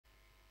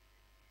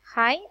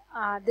Hi,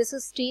 this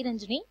is Sri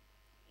Ranjani.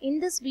 In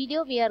this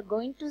video, we are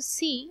going to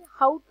see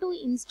how to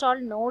install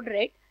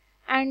Node-RED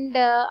and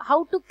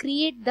how to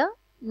create the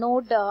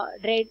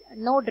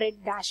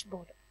Node-RED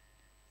dashboard.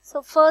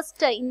 So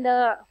first, in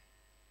the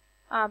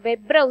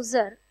web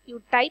browser,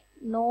 you type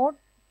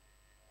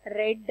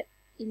Node-RED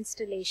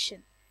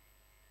installation.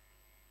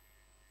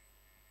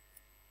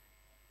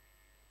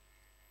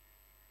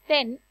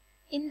 Then,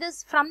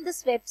 from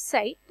this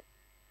website,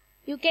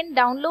 you can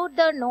download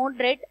the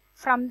Node-RED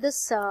from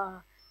this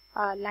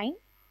line.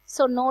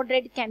 So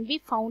Node-RED can be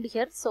found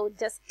here. So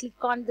just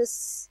click on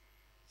this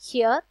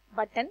here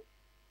button.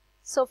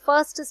 So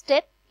first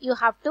step, you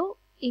have to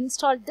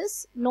install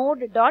this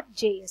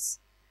node.js.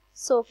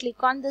 So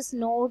click on this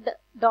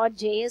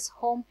node.js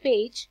home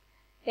page.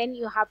 Then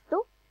you have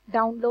to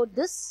download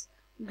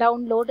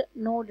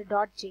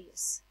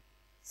node.js.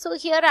 So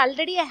here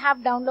already I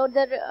have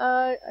downloaded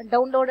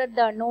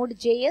the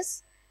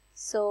node.js.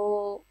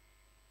 So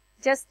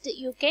just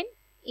you can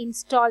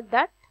install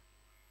that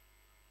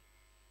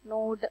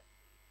node.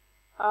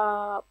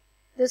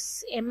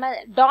 This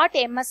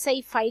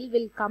 .msi file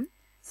will come.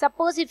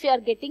 Suppose if you are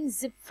getting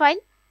zip file,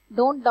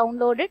 don't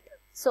download it.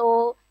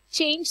 So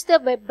change the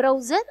web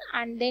browser,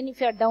 and then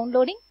if you are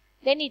downloading,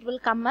 then it will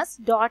come as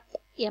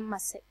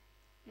 .msi.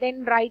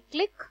 Then right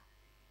click.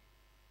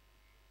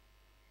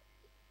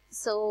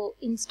 So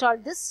install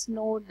this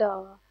node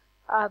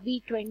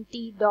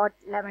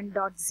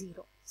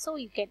v20.11.0. So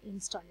you can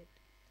install it.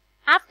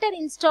 After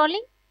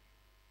installing,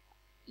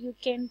 you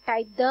can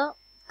type the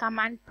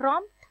command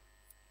prompt.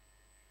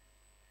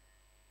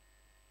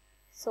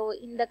 So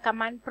in the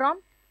command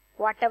prompt,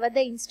 whatever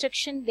the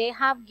instruction they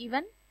have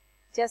given,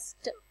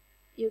 just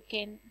you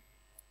can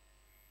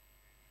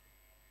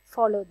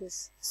follow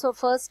this. So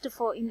first,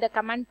 in the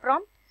command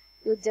prompt,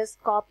 you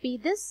just copy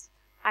this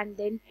and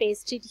then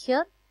paste it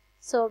here.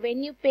 So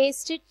when you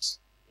paste it,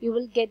 you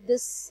will get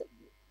this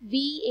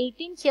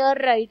V18. Here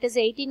it is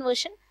 18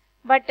 version,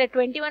 but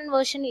 21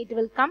 version it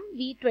will come,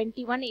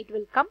 V21 it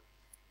will come.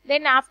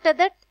 Then after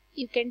that,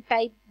 you can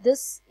type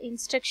this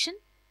instruction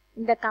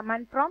in the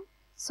command prompt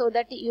so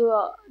that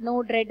your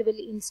Node-RED will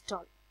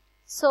install.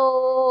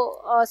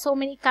 So, so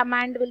many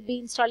command will be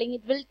installing.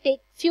 It will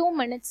take few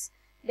minutes.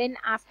 Then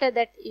after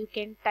that, you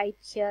can type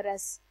here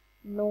as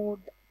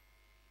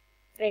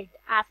Node-RED.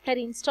 After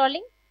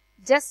installing,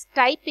 just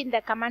type in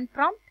the command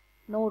prompt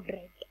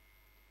Node-RED.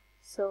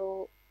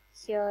 So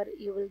here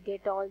you will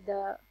get all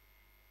the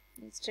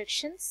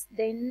instructions.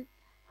 Then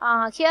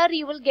here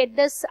you will get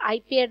this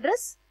IP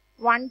address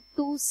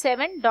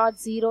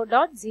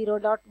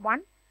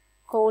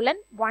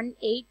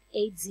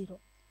 127.0.0.1:1880.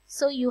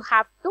 So you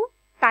have to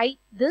type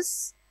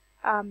this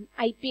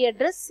IP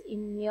address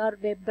in your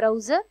web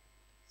browser.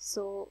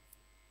 So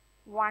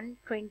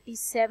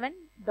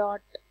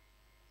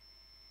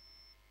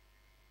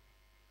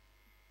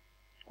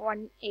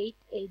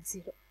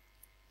 127.1880.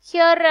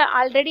 Here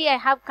already I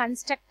have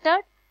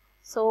constructed.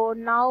 So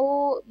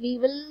now we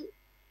will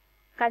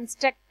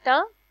construct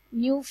a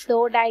new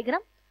flow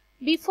diagram.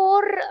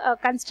 Before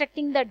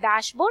constructing the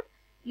dashboard,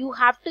 you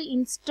have to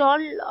install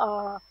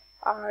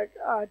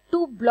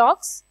two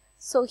blocks.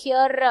 So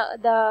here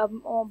the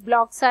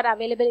blocks are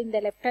available in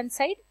the left hand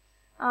side.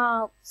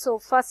 So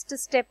first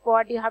step,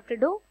 what you have to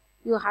do,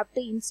 you have to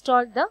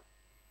install the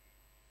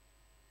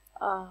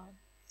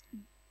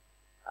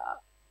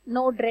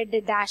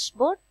Node-RED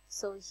dashboard.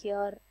 So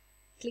here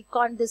click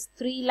on this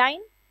 3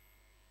 line,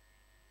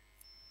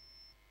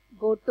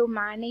 go to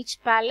manage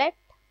palette,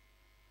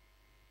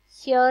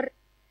 here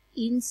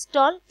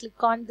install,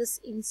 click on this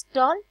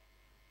install.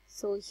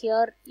 So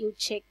here you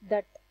check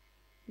that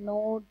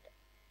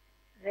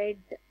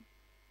Node-RED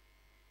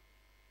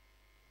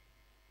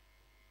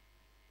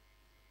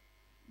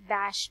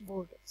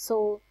dashboard.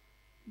 So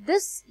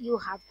this you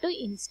have to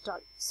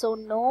install. So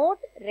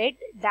Node-RED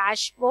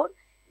dashboard,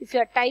 if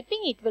you are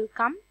typing, it will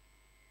come.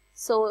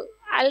 So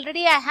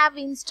already I have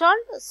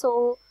installed.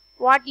 So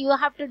what you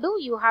have to do,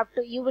 you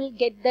will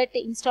get that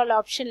install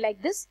option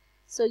like this.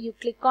 So you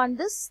click on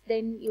this,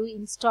 then you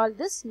install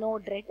this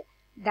Node-RED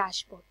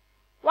dashboard.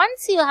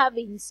 Once you have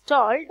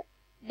installed,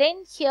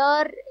 then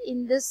here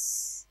in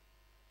this,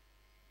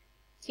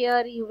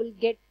 here you will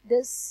get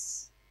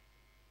this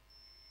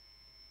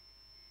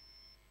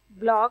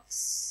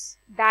blocks,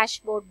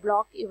 dashboard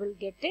block, you will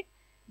get it.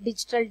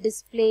 Digital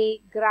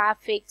display,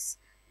 graphics,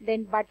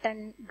 then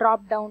button,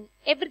 drop down,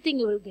 everything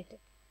you will get it.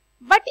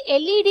 But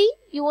LED,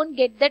 you won't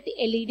get that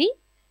LED.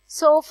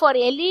 So for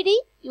LED,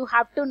 you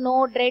have to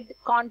Node-RED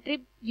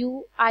contrib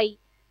UI.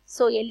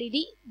 So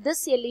LED,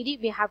 this LED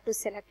we have to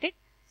select it.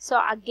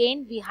 So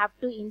again we have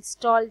to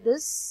install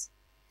this.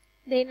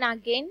 Then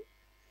again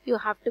you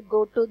have to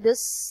go to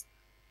this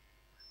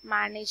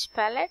manage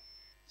palette.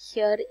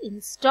 Here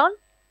install.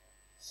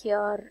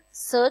 Here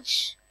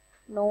search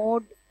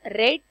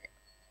Node-RED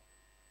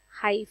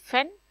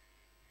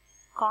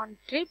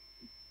 -contrib.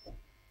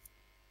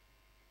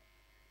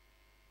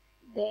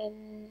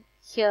 Then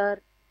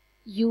here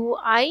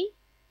UI,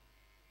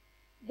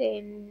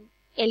 then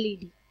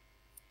LED.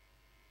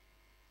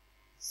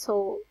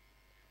 So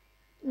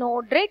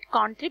Node-RED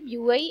contrib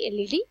UI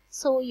LED.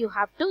 So you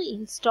have to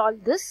install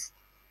this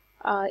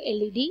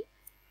LED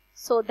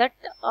so that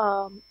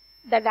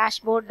the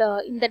dashboard,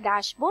 in the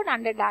dashboard,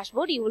 under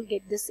dashboard, you will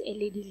get this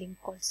LED link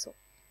also.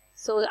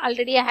 So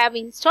already I have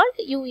installed.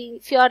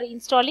 If you are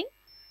installing,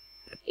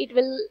 it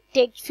will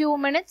take few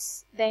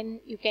minutes. Then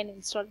you can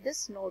install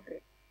this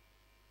Node-RED.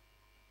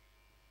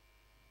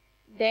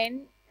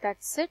 Then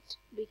that's it.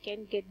 We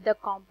can get the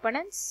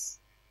components.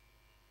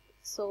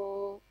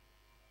 So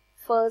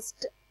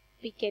first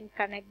we can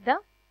connect the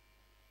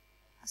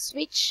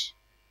switch.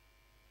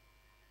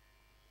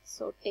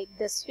 So take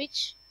the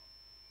switch.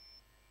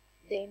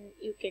 Then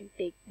you can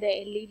take the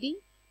LED.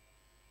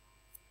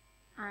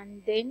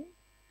 And then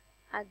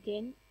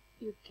again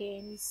you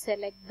can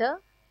select the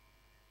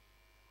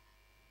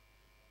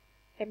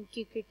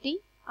MQTT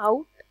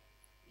out,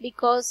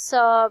 because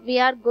we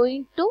are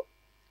going to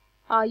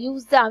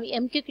use the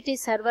MQTT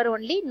server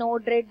only.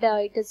 Node-RED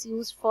it is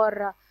used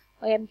for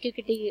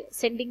MQTT,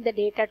 sending the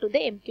data to the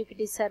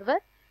MQTT server.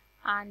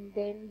 And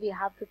then we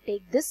have to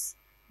take this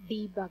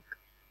debug.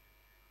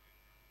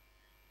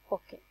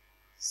 Okay,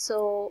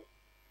 so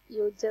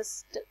you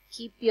just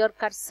keep your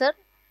cursor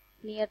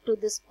near to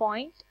this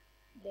point,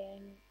 then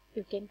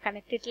you can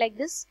connect it like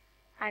this,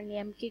 and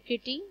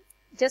MQTT,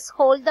 just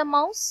hold the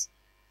mouse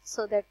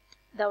so that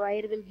the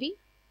wire will be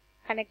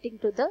connecting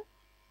to the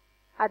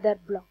other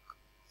block.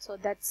 So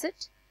that's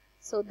it.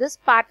 So this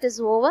part is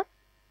over.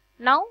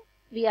 Now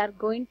we are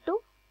going to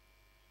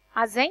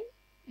assign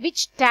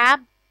which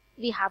tab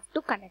we have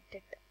to connect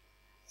it.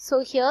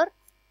 So here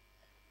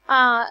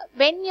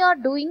when you are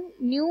doing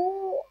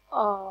new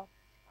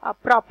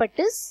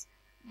properties,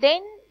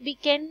 then we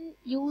can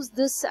use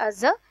this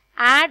as a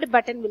add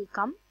button will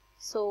come.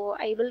 So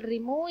I will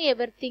remove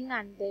everything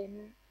and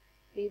then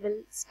we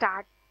will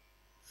start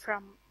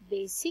from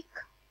basic.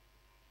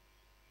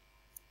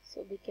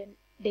 So we can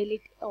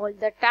delete all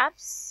the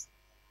tabs.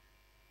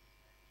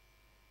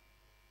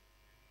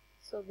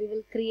 So we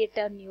will create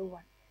a new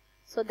one.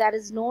 So there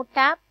is no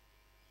tab.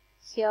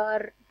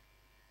 Here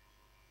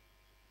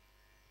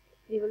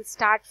we will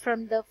start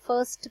from the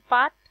first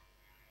part.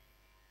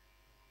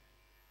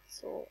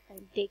 So I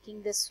am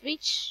taking the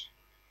switch.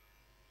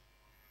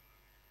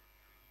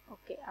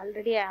 Okay,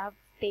 already I have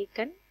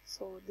taken.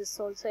 So this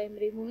also I am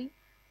removing.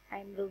 I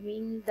am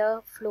removing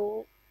the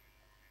flow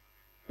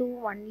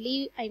 2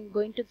 only. I am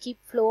going to keep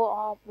flow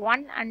of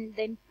 1 and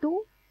then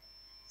 2.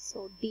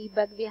 So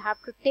debug we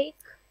have to take.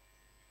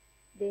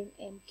 Then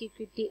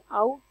MQTT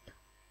out.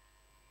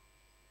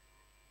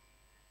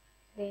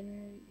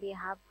 Then we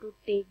have to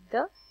take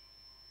the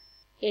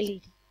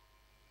LED.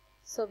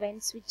 So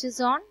when switch is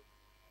on,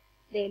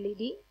 the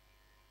LED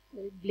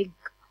will blink.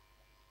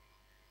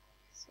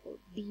 So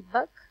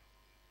debug,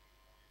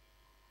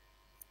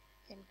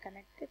 can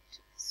connect it.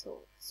 So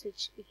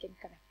switch we can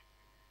connect.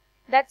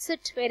 That's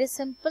it, very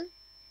simple.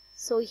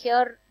 So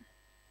here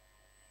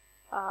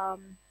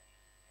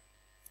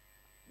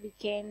we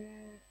can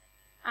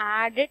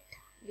add it.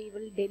 We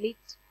will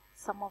delete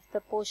some of the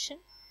portion.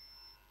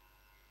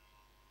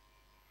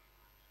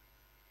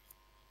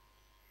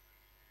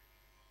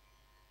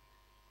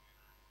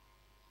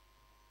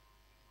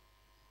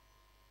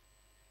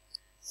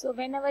 So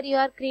whenever you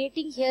are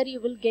creating here, you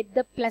will get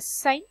the plus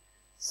sign.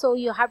 So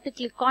you have to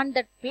click on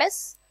that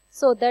plus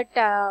so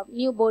that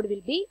new board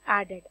will be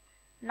added.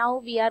 Now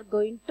we are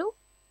going to,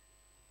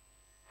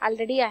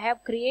 already I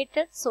have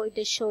created, so it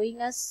is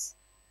showing us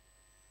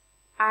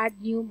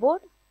add new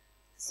board.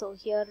 So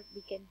here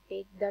we can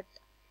take that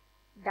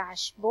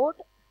dashboard,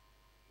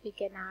 we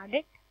can add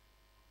it.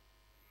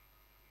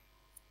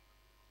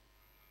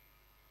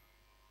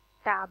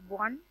 Tab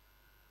 1.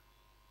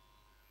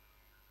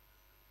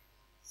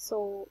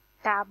 So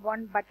tab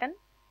 1 button,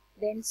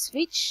 then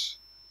switch.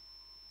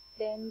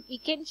 Then we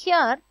can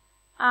here,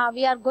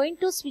 we are going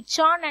to switch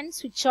on and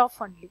switch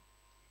off only.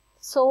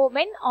 So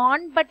when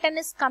on button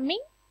is coming,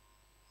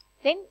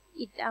 then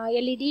it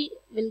LED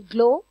will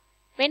glow.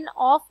 When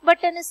off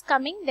button is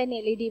coming, then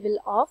LED will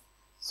off.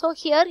 So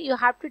here you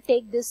have to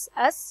take this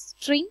as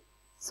string.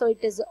 So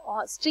it is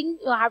string,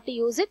 you have to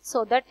use it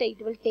so that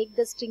it will take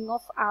the string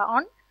of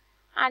on.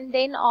 And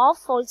then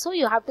off also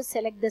you have to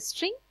select the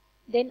string,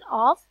 then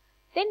off.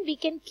 Then we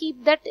can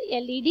keep that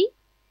LED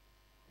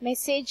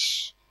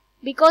message,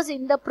 because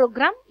in the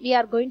program we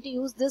are going to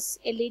use this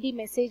LED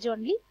message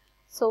only.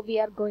 So we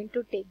are going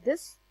to take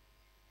this.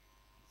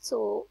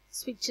 So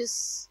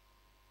switches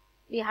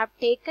we have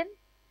taken.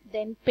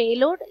 Then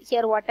payload,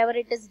 here whatever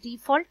it is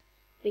default,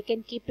 we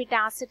can keep it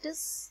as it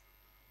is.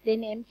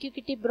 Then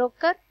MQTT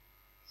broker,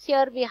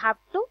 here we have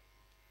to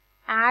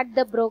add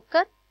the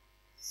broker.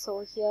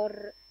 So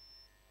here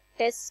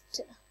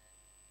test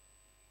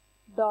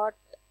dot,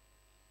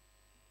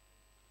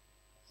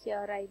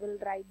 here I will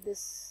write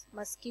this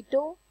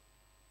mosquito.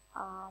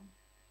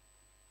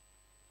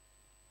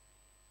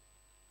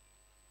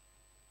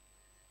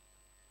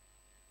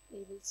 We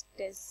will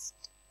test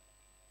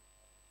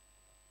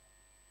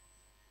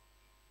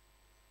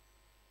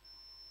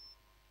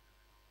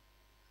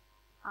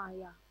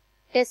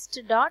test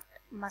dot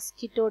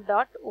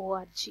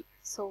test.mosquito.org.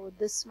 So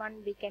this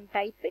one we can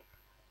type it,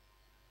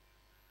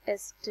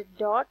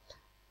 test.mosquito.org.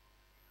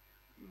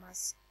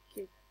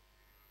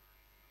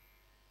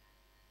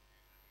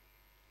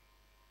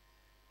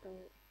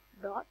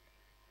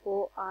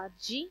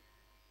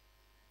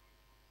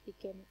 We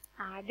can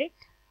add it.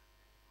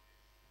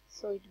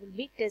 So it will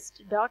be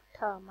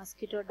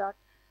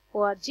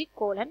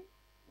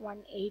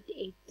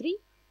test.mosquito.org:1883.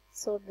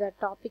 So the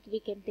topic we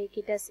can take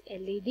it as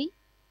LED.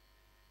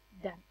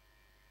 Done.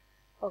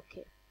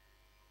 Okay.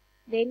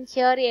 Then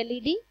here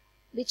LED,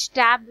 which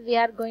tab we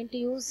are going to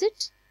use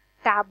it?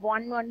 Tab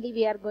 1 only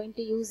we are going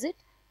to use it.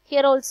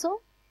 Here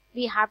also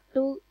we have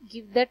to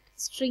give that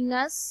string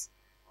as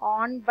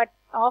on but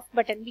off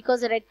button,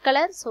 because red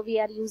color, so we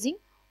are using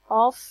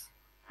off,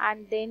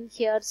 and then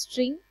here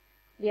string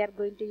we are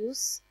going to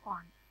use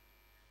on.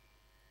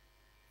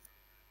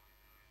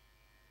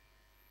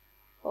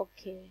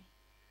 Okay,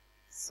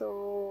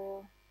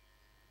 so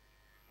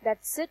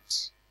that's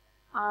it.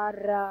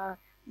 Our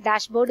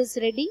dashboard is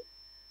ready.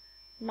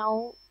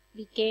 Now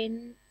we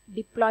can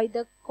deploy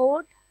the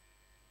code.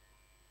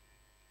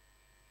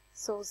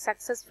 So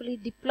successfully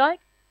deployed.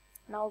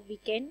 Now we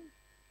can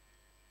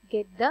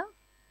get the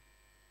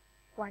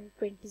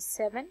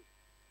 127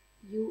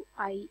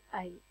 UI.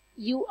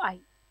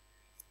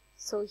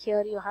 So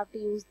here you have to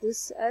use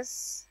this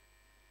as,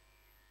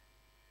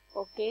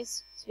 okay,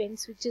 when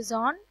switch is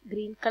on,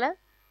 green color,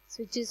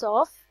 switch is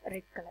off,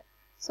 red color.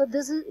 So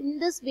this is, in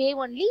this way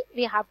only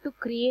we have to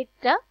create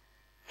a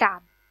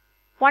tab.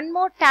 One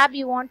more tab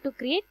you want to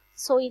create.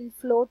 So in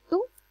flow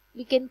 2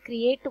 we can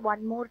create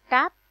one more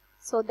tab,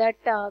 so that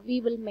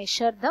we will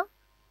measure the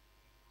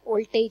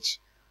voltage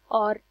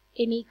or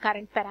any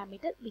current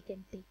parameter we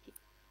can take it.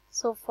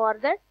 So for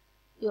that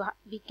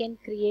we can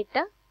create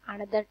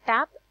another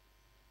tab.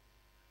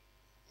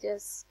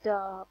 Just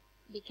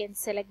we can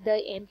select the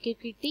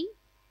MQTT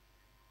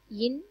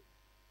in,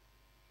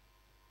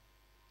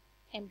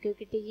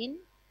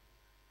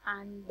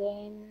 and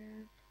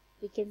then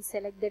we can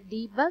select the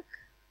debug.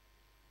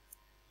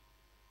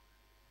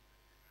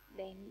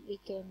 Then we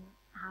can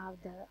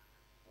have the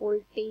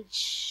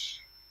voltage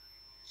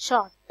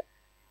chart,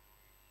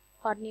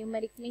 or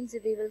numeric means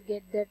we will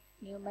get the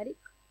numeric,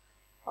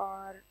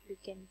 or we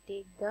can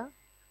take the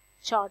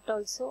chart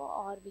also,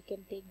 or we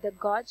can take the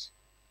gauge.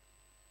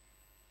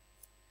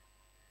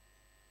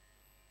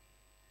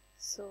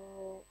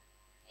 So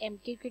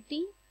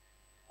MQTT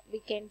we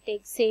can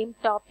take same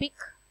topic.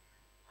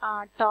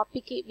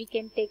 Topic we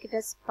can take it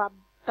as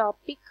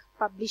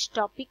publish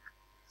topic.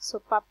 So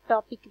pub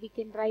topic we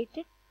can write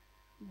it.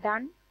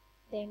 Done.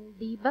 Then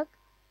debug.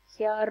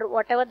 Here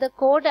whatever the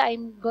code, I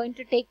am going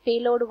to take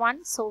payload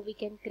 1, so we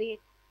can create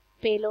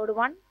payload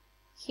 1.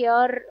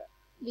 Here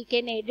we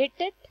can edit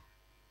it.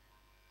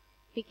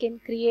 We can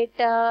create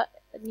a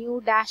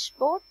new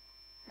dashboard,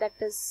 that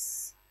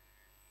is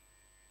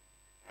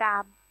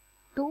tab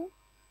 2,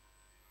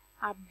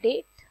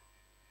 update.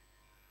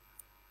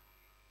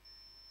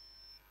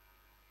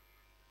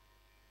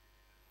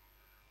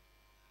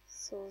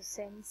 So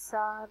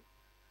sensor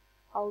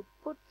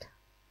output.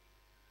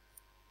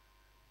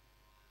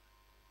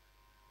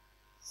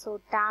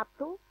 So tab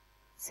 2,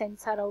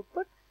 sensor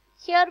output.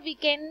 Here we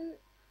can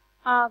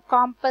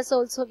compass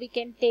also we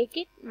can take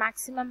it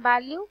maximum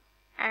value,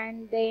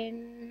 and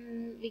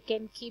then we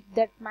can keep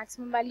that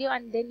maximum value,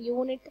 and then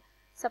unit,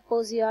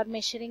 suppose you are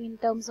measuring in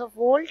terms of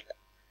volt,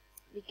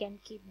 we can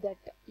keep that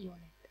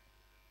unit.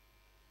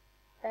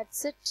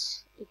 That's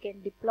it. You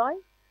can deploy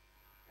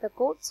the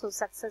code. So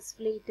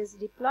successfully it is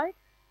deployed.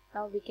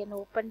 Now we can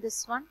open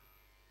this one.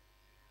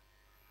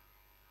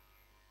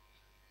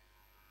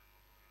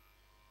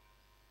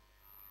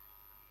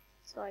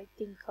 So I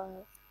think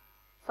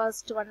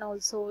first one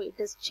also it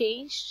is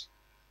changed.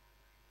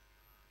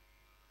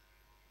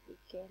 We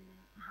can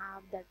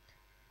have that.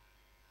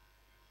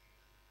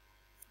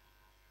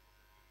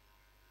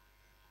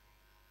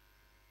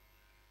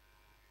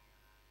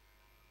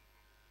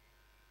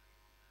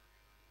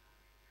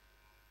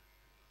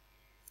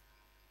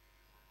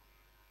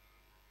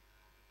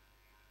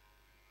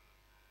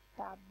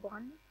 Tab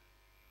 1.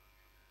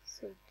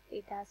 So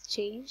it has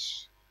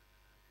changed.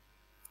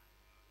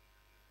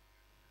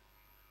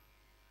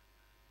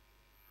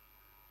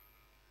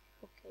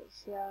 Okay,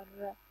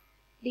 here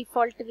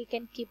default we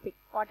can keep it.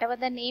 Whatever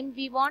the name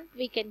we want,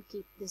 we can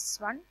keep this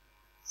one.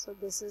 So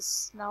this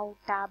is now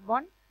tab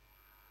 1.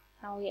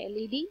 Now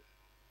LED.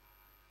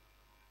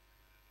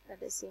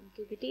 That is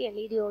MQTT.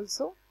 LED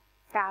also.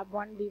 Tab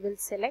 1 we will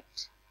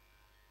select.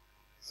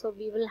 So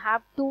we will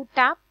have two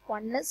tab.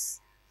 One is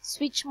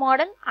switch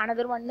model.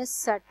 Another one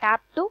is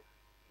tab 2.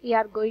 We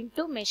are going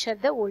to measure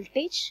the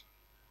voltage.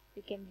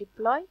 We can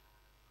deploy.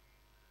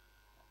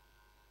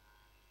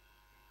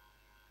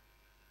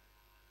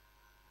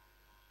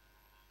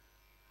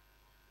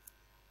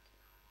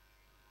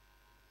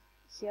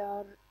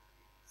 Here,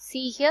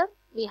 see here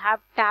we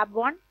have tab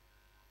 1,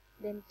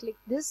 then click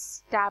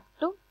this tab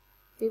 2,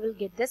 we will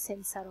get the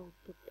sensor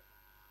output.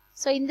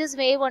 So in this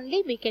way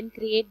only we can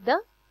create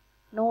the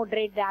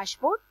node-RED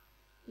dashboard.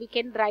 we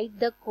can write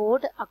the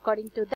code according to